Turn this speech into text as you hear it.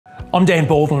I'm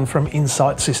Baldwin from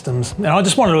Insight Systems, and I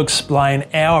just wanted to explain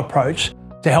our approach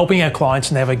to helping our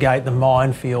clients navigate the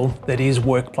minefield that is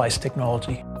workplace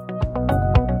technology.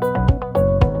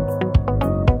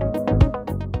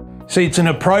 See, it's an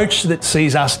approach that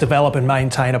sees us develop and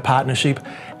maintain a partnership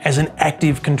as an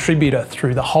active contributor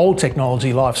through the whole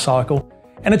technology lifecycle,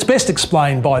 and it's best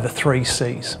explained by the 3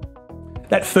 C's.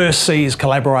 That first C is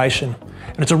collaboration,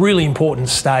 and it's a really important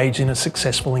stage in a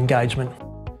successful engagement.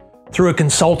 Through a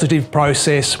consultative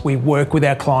process, we work with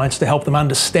our clients to help them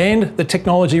understand the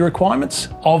technology requirements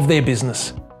of their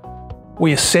business.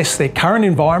 We assess their current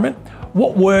environment,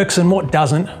 what works and what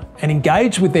doesn't, and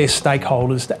engage with their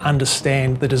stakeholders to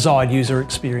understand the desired user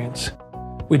experience.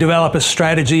 We develop a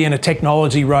strategy and a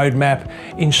technology roadmap,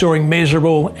 ensuring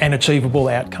measurable and achievable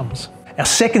outcomes. Our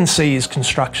second C is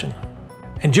construction.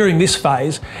 And during this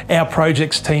phase, our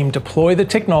projects team deploy the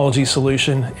technology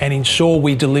solution and ensure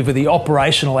we deliver the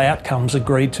operational outcomes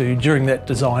agreed to during that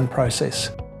design process.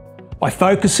 By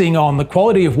focusing on the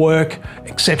quality of work,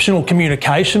 exceptional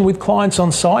communication with clients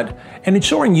on site, and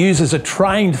ensuring users are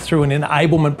trained through an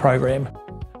enablement program,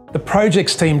 the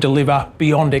projects team deliver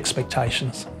beyond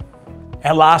expectations.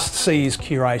 Our last C is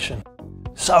curation.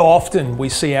 So often we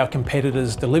see our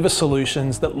competitors deliver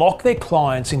solutions that lock their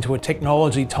clients into a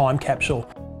technology time capsule,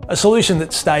 a solution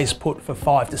that stays put for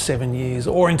 5 to 7 years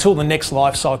or until the next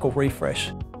lifecycle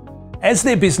refresh. As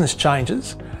their business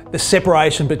changes, the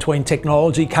separation between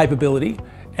technology capability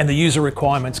and the user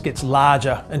requirements gets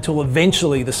larger until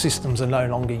eventually the systems are no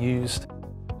longer used.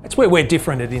 That's where we're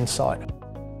different at Insight.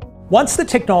 Once the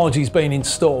technology's been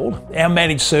installed, our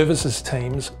managed services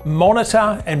teams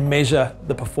monitor and measure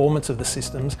the performance of the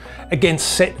systems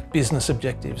against set business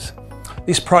objectives.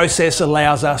 This process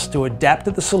allows us to adapt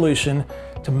to the solution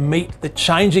to meet the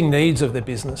changing needs of the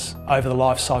business over the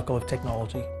life cycle of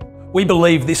technology. We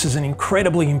believe this is an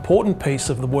incredibly important piece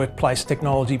of the workplace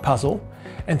technology puzzle,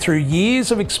 and through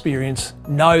years of experience,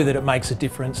 know that it makes a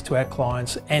difference to our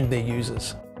clients and their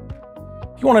users.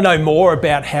 If you want to know more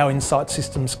about how Insight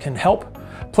Systems can help,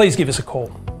 please give us a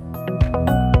call.